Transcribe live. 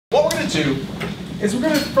do is we're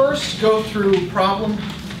going to first go through problem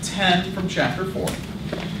 10 from chapter 4.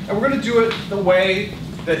 And we're going to do it the way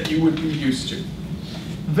that you would be used to.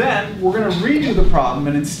 Then we're going to redo the problem,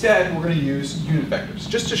 and instead we're going to use unit vectors,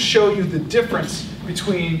 just to show you the difference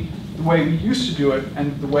between the way we used to do it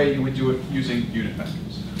and the way you would do it using unit vectors.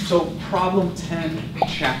 So problem 10,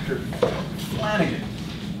 chapter 4. Flanagan,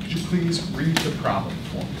 could you please read the problem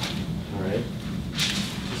for me? All right.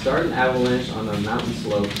 To start an avalanche on a mountain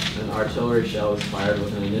slope, an artillery shell is fired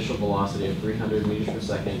with an initial velocity of 300 meters per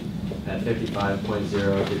second at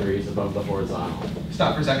 55.0 degrees above the horizontal.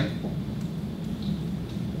 Stop for a second.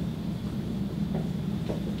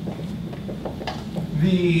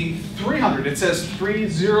 The 300, it says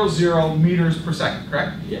 300 meters per second,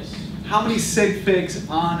 correct? Yes. How many sig figs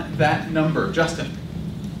on that number, Justin?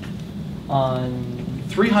 On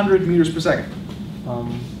 300 meters per second.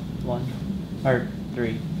 1 or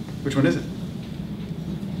 3. Which one is it?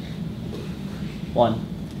 1.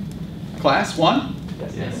 Class, 1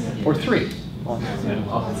 Yes. or 3? 1.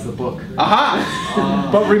 Oh, it's the book. Aha!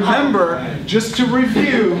 But remember, just to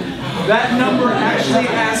review, that number actually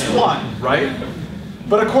has 1, right?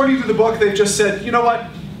 But according to the book, they've just said, you know what?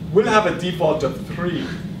 We'll have a default of 3.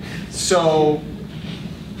 So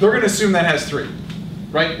they're going to assume that has 3,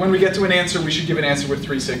 right? When we get to an answer, we should give an answer with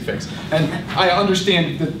 3 sig figs. And I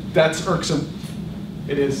understand that that's irksome.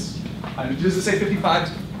 It is. Does it say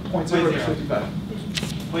 55.0 or 55?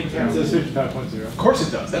 It says 55.0. Of course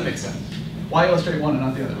it does. That makes sense. Why illustrate one and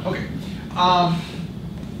not the other? Okay.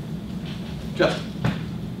 Justin.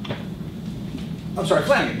 I'm sorry,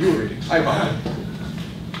 Flanagan, you were reading. I apologize.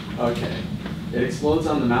 Okay. It explodes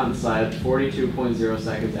on the mountainside 42.0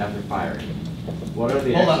 seconds after firing. What are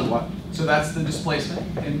the Hold X and Y? on. So that's the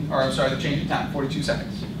displacement, or I'm sorry, the change in time, 42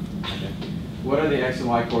 seconds. Okay. What are the X and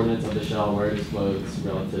Y coordinates of the shell where it explodes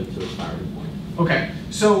relative to its firing point? Okay,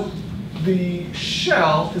 so the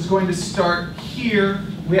shell is going to start here.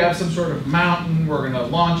 We have some sort of mountain. We're going to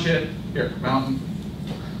launch it. Here, mountain.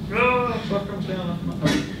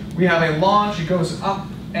 Okay. We have a launch. It goes up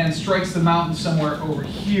and strikes the mountain somewhere over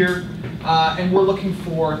here. And we're looking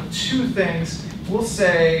for 2 things. We'll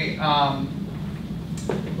say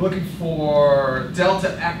looking for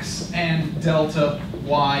delta x and delta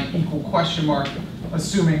y equal question mark,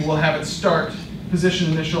 assuming we'll have it start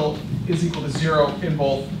position initial is equal to 0 in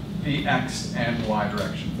both the x and y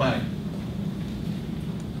direction. Flanagan.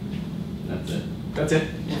 That's it. That's it?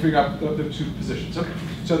 We'll figure out the 2 positions. Okay.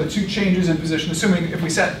 So the 2 changes in position, assuming if we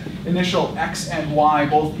set initial x and y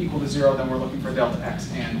both equal to 0, then we're looking for delta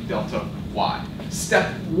x and delta y.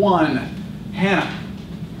 Step 1, Hannah.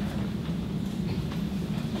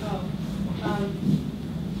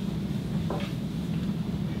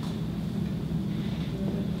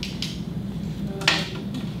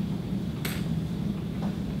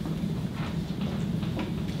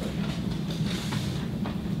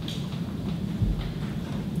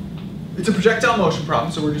 It's a projectile motion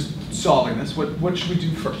problem, so we're just solving this. What should we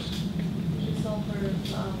do first? We should solve for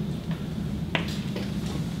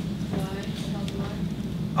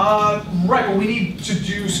y. Right, but we need to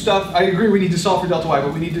do stuff. I agree we need to solve for delta y,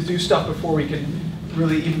 but we need to do stuff before we can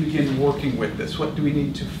really even begin working with this. What do we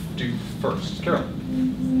need to do first? Carol.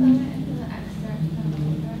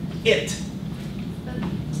 It.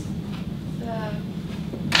 The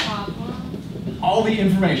problem. All the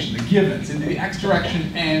information, the givens, in the x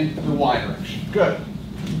direction and the y direction. Good.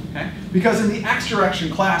 Okay? Because in the x direction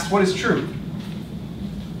class, what is true?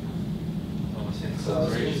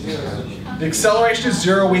 The acceleration is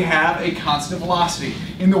 0. We have a constant velocity.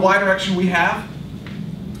 In the y direction, we have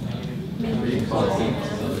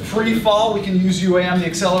free fall. We can use UAM. The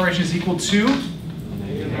acceleration is equal to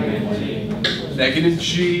negative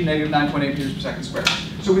g, negative 9.8 meters per second squared.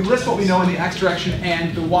 So we list what we know in the x direction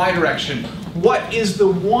and the y direction. What is the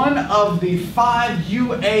one of the 5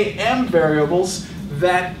 UAM variables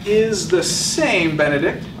that is the same,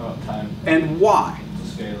 Benedict? Time. And why?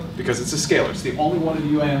 It's a scalar. Because it's a scalar. It's the only one of the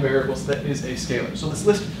UAM variables that is a scalar. So let's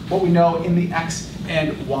list what we know in the x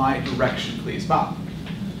and y direction, please. Bob.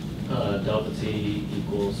 Delta t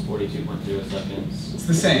equals 42.0 seconds. It's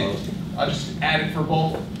the same. I'll just add it for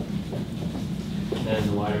both. And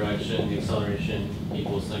the y direction, the acceleration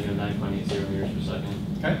equals negative 9.80 meters per second.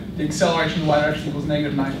 Okay. The acceleration in the y direction equals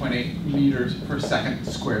negative 9.8 meters per second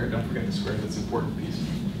squared. Don't forget the square. That's an important piece.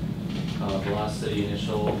 Velocity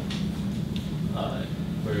initial,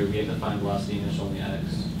 where we have to find velocity initial in the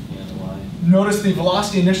x and the y. Notice the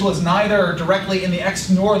velocity initial is neither directly in the x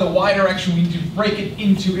nor the y direction. We need to break it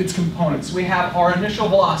into its components. We have our initial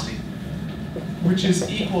velocity. which is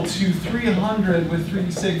equal to 300 with 3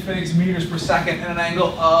 sig figs meters per second and an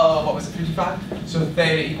angle of, what was it, 55? So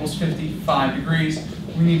theta equals 55 degrees.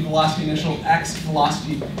 We need velocity initial x,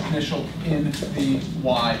 velocity initial in the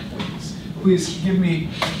y, please. Please give me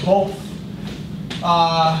both.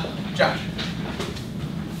 Josh.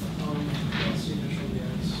 Velocity initial x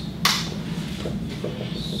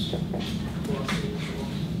equals velocity initial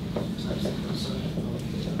times the cosine of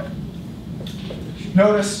theta.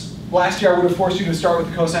 Notice, last year I would have forced you to start with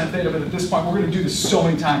the cosine of theta, but at this point we're going to do this so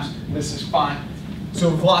many times. This is fine. So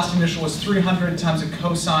velocity initial was 300 times a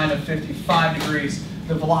cosine of 55 degrees.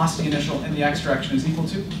 The velocity initial in the x direction is equal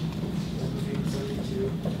to?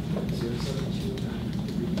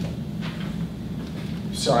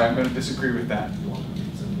 172.072 Sorry, I'm going to disagree with that.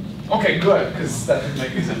 Okay, good, because that didn't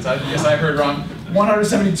make any sense. Yes, I heard wrong.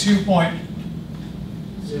 172 point.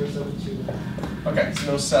 0.0729. Okay,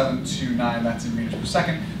 0.729, that's in meters per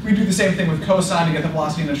second. We do the same thing with cosine to get the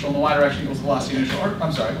velocity initial in the y direction equals the velocity initial, or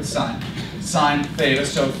I'm sorry, with sine. Sine theta,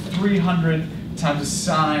 so 300 times the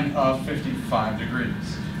sine of 55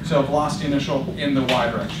 degrees. So velocity initial in the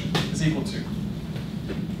y direction is equal to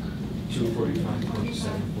 245.7456.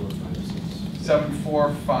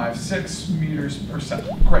 7456 meters per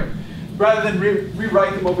second. Great. Rather than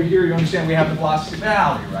rewrite them over here, you understand we have the velocity.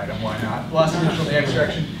 I'll rewrite them, why not? Velocity initial in the x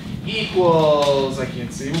direction equals, I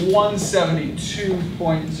can't see,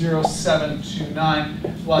 172.0729.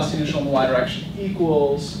 Velocity initial in the y direction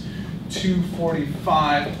equals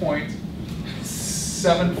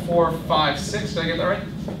 245.7456. Did I get that right?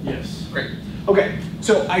 Yes. Great. Okay,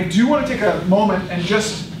 so I do want to take a moment and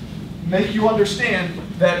just make you understand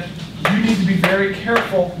that you need to be very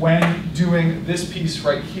careful when doing this piece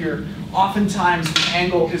right here. Oftentimes the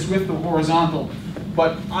angle is with the horizontal,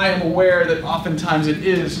 but I am aware that oftentimes it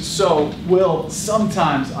is, so will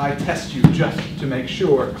sometimes I test you just to make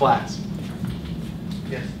sure, class.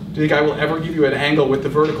 Yes. Do you think I will ever give you an angle with the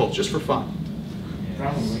vertical just for fun?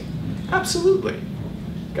 Probably. Absolutely.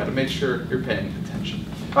 Got to make sure you're paying attention.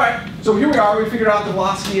 All right, so here we are. We figured out the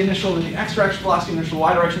velocity initial in the x direction, velocity initial in the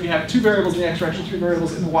y direction. We have 2 variables in the x direction, 3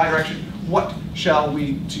 variables in the y direction. What shall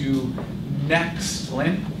we do next,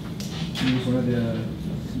 Lynn? Use one of the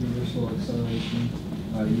universal acceleration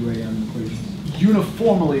UAM equations.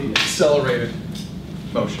 Uniformly accelerated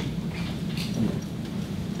motion.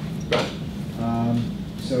 Go ahead.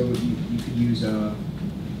 So you could use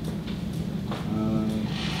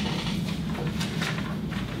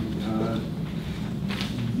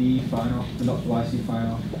V final, the velocity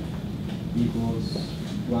final equals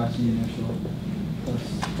velocity initial plus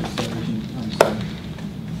acceleration times time.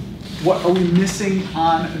 What are we missing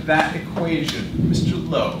on that equation, Mr.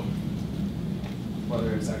 Lowe?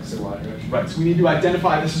 Whether it's x or y direction. Right, so we need to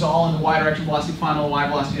identify this is all in the y direction, velocity final, y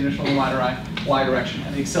velocity initial in the y direction,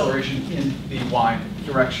 and the acceleration in the y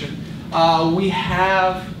direction. We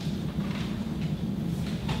have,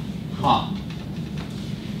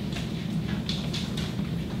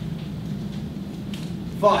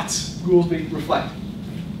 thoughts, Goolsby, reflect.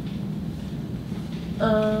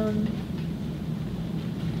 I'm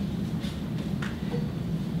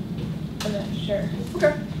not sure.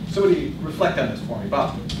 Okay. Somebody reflect on this for me,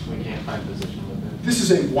 Bob. We can't find position with it. This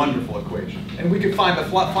is a wonderful equation, and we could find the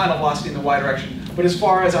final velocity in the y direction, but as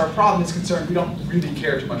far as our problem is concerned, we don't really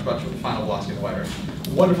care too much about the final velocity in the y direction.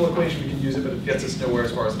 Wonderful equation, we can use it, but it gets us nowhere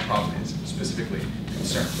as far as the problem is specifically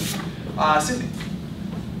concerned. Sydney.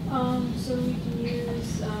 So we can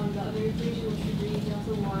use the other equation, which would be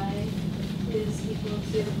delta y is equal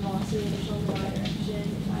to the velocity initial in the y direction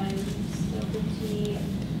times delta t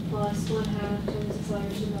plus 1/2 times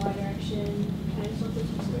acceleration in the y direction times delta t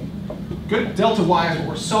squared. Good. Delta y is what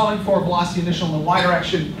we're solving for. Velocity initial in the y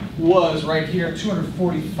direction was right here,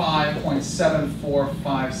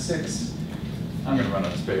 245.7456. I'm going to run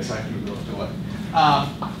out of space. I have to move it to left.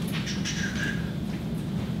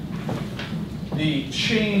 The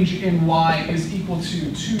change in y is equal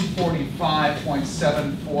to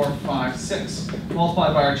 245.7456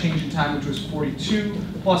 multiplied by our change in time, which was 42,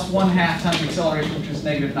 plus 1/2 times the acceleration, which is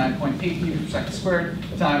negative 9.8 meters per second squared,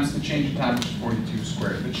 times the change in time, which is 42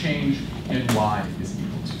 squared. The change in y is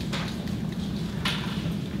equal to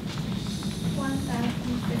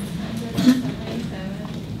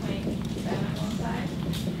 1,677.715.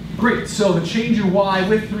 great. So the change in y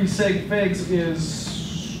with 3 sig figs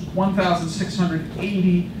is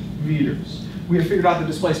 1,680 meters. We have figured out the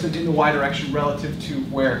displacement in the y direction relative to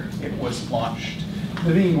where it was launched.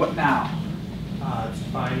 Naveen, what now? To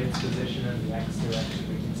find its position in the x direction,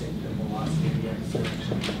 we can take the velocity in the x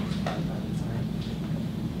direction and multiply by the time.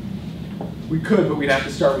 We could, but we'd have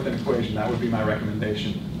to start with an equation. That would be my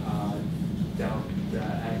recommendation. Delta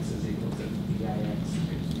x is equal to vi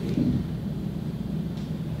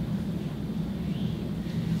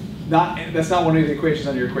That's not one of the equations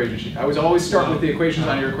on your equation sheet. I would always start with the equations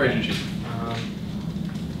on your equation sheet.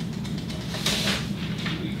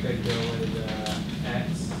 We could go with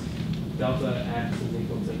x, delta x is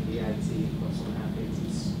equal to VIT plus 1/2 AC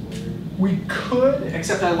squared. We could,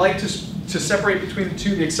 except I like to separate between the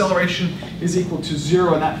two. The acceleration is equal to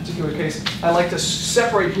 0 in that particular case. I like to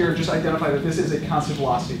separate here and just identify that this is a constant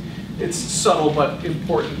velocity. It's subtle but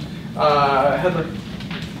important. Heather?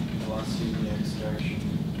 Velocity in the x direction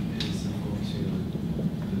is equal to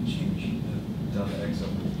the change in delta x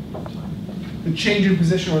over time. The change in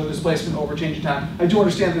position or the displacement over change in time. I do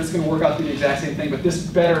understand that it's going to work out to the exact same thing, but this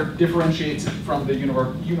better differentiates it from the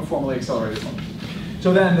uniformly accelerated one.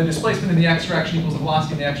 So then the displacement in the x direction equals the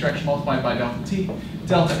velocity in the x direction multiplied by delta t.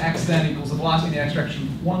 Delta x then equals the velocity in the x direction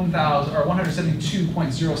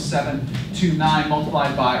 172.0729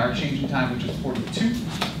 multiplied by our change in time, which is 42.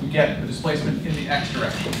 We get the displacement in the x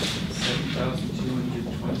direction.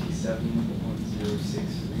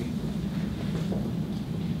 7,227.063.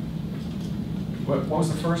 What was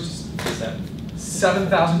the first? 7.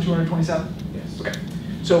 7,227? Yes. Okay.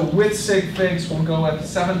 So with sig figs, we'll go with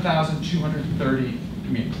 7,230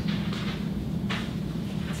 meters.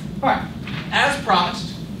 All right. As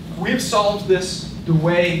promised, we've solved this the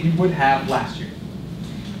way we would have last year.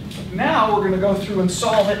 Now we're going to go through and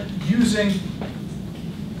solve it using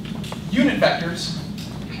unit vectors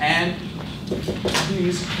and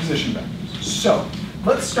these position vectors. So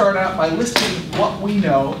let's start out by listing what we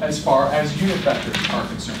know as far as unit vectors are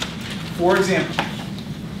concerned. For example,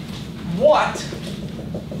 let's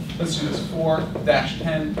do this,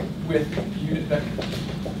 4-10 with unit vector.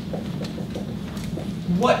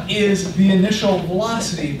 What is the initial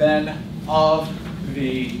velocity then of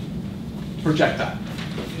the projectile?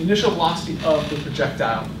 The initial velocity of the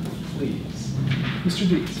projectile, please. Mr.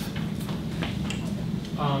 Deeds.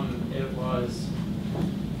 It was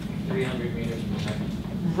 300 meters per second.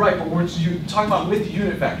 Right, but we're talking about with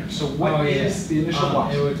unit vectors. So what is the initial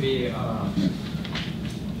velocity? It would be, I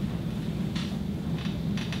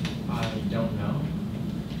don't know.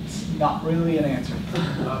 It's not really an answer.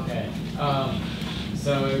 Okay.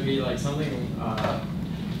 So it would be like something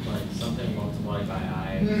multiplied by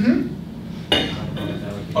I. Mm-hmm. I don't know what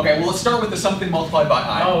that would be. Okay, well, let's start with the something multiplied by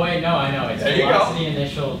I. Oh wait, no, I know. It's There you go. velocity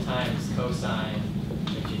initial times cosine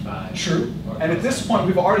 55. True. Or And at this cosine. point,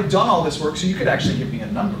 we've already done all this work, so you could actually give me a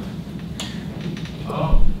number.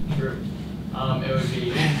 Oh, true. It would be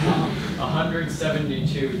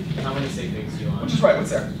 172. How many sig figs do you want? Which is right, what's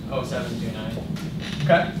there? Oh, 729.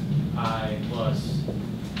 Okay. I plus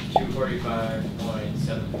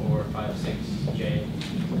 245.7456J.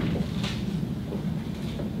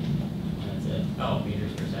 That's it. Oh,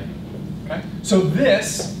 meters per second. Okay. So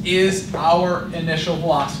this is our initial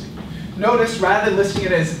velocity. Notice, rather than listing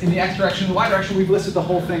it as in the x direction and the y direction, we've listed the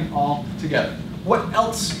whole thing all together. What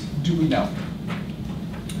else do we know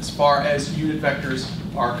as far as unit vectors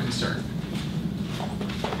are concerned?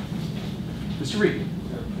 Mr. Reed.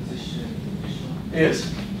 The position initial Is?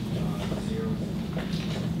 0.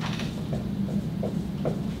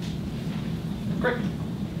 Great.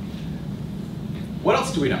 What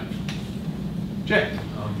else do we know? Jay.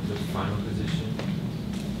 The final position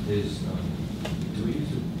is, do we use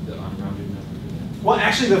the unrounded method for that? Well,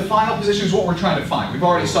 actually, the final position is what we're trying to find. We've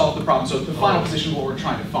already solved the problem, so the final position is what we're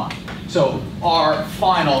trying to find. So our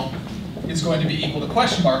final is going to be equal to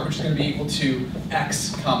question mark, which is going to be equal to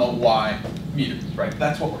x comma y meters, right?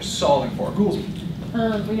 That's what we're solving for. Goolsby.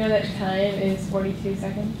 We know that time is 42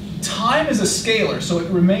 seconds. Time is a scalar, so it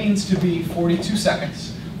remains to be 42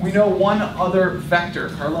 seconds. We know one other vector,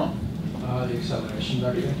 Carlone, The acceleration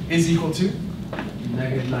vector, is equal to.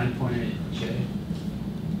 negative 9.8 j.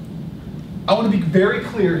 I want to be very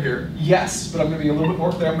clear here, yes, but I'm going to be a little bit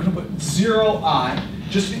more clear. I'm going to put 0I,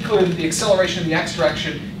 just to be clear that the acceleration in the x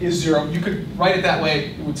direction is 0. You could write it that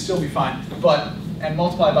way, it would still be fine, but, and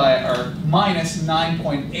multiply by our minus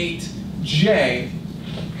 9.8 j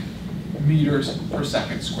meters per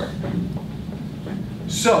second squared.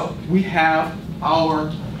 So we have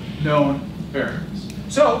our known variables.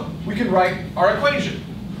 So we can write our equation.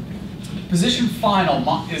 Position final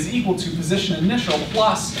is equal to position initial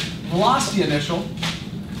plus velocity initial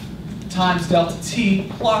times delta t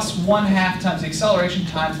plus 1/2 times the acceleration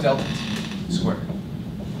times delta t squared.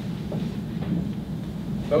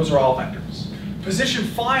 Those are all vectors. Position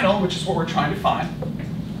final, which is what we're trying to find.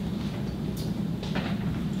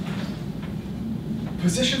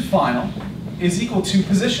 Position final is equal to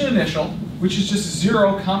position initial, which is just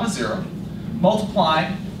 0, 0, multiply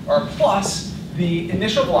or plus the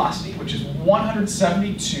initial velocity, which is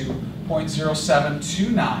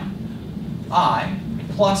 172.0729 I,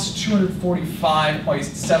 plus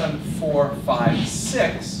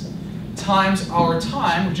 245.7456 times our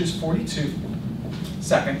time, which is 42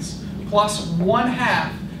 seconds, plus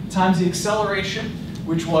 1/2 times the acceleration,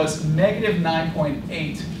 which was negative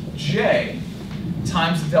 9.8 j,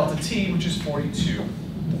 times the delta t, which is 42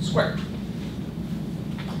 squared.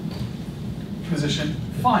 Position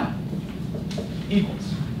final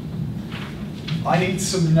equals. I need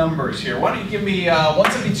some numbers here. Why don't you give me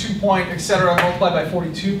 172 point, et cetera, multiplied by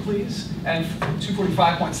 42, please, and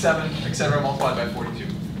 245.7, et cetera, multiplied by 42.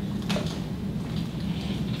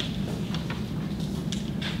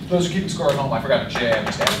 Those who keep score at home, I forgot a J. I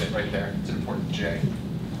just added it right there. It's an important J.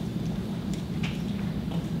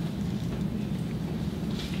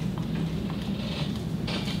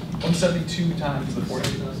 $172 times the 40.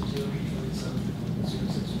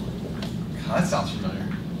 God, that sounds familiar.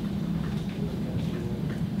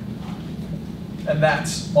 And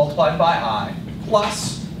that's multiplied by I,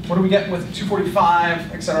 plus, what do we get with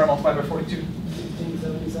 245, et cetera, multiplied by 42?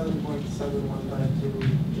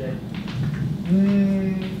 1677.7152 J. No,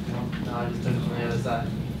 I just took it from the other side.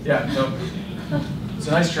 Yeah, no. It's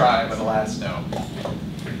a nice try, but alas, no.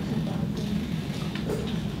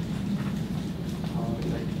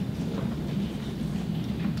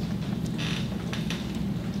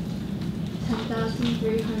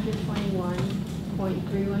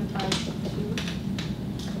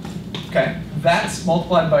 $10,321.31562. Okay, that's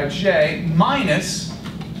multiplied by J minus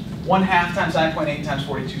 1/2 times 9.8 times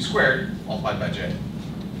 42 squared, multiplied by J.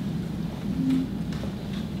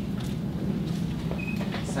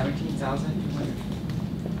 17,200.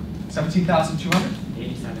 17,200?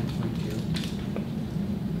 87.2.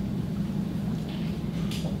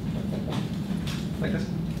 Like this?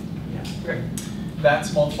 Yeah. Okay.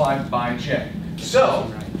 That's multiplied by J.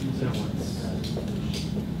 So, Right.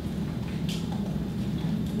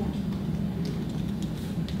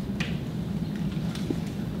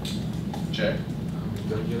 J.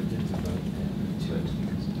 Don't you have to divide that?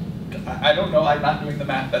 I don't know, I'm not doing the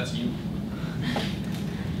math, that's you.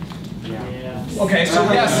 Yeah. Okay,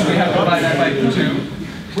 so yes, we have to divide that by 2,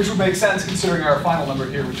 which would make sense considering our final number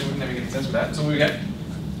here, which wouldn't make any sense with that. So we get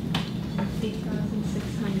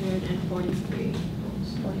 8,643.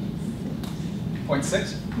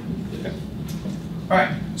 0.6. Okay. All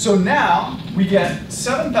right, so now we get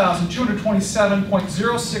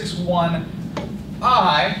 7,227.061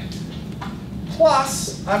 I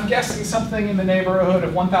plus, I'm guessing something in the neighborhood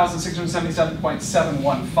of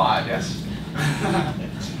 1,677.715, yes?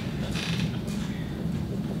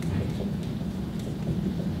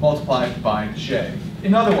 Multiplied by J.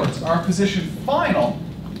 In other words, our position final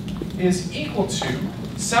is equal to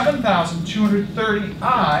 7,230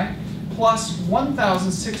 I plus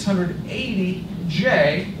 1,680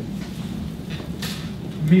 J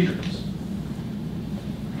meters.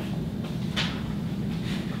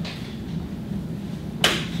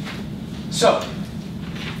 So,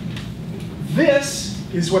 this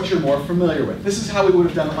is what you're more familiar with. This is how we would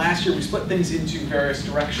have done it last year. We split things into various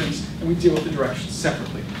directions, and we deal with the directions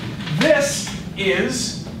separately. This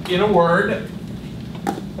is, in a word,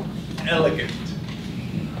 elegant.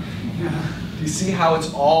 You see how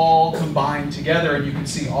it's all combined together, and you can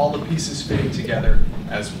see all the pieces fitting together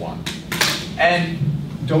as one. And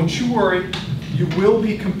don't you worry, you will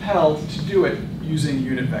be compelled to do it using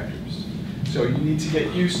unit vectors. So you need to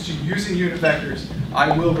get used to using unit vectors.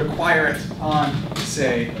 I will require it on,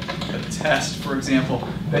 say, a test, for example,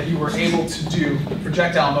 that you were able to do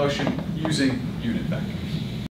projectile motion using unit vectors.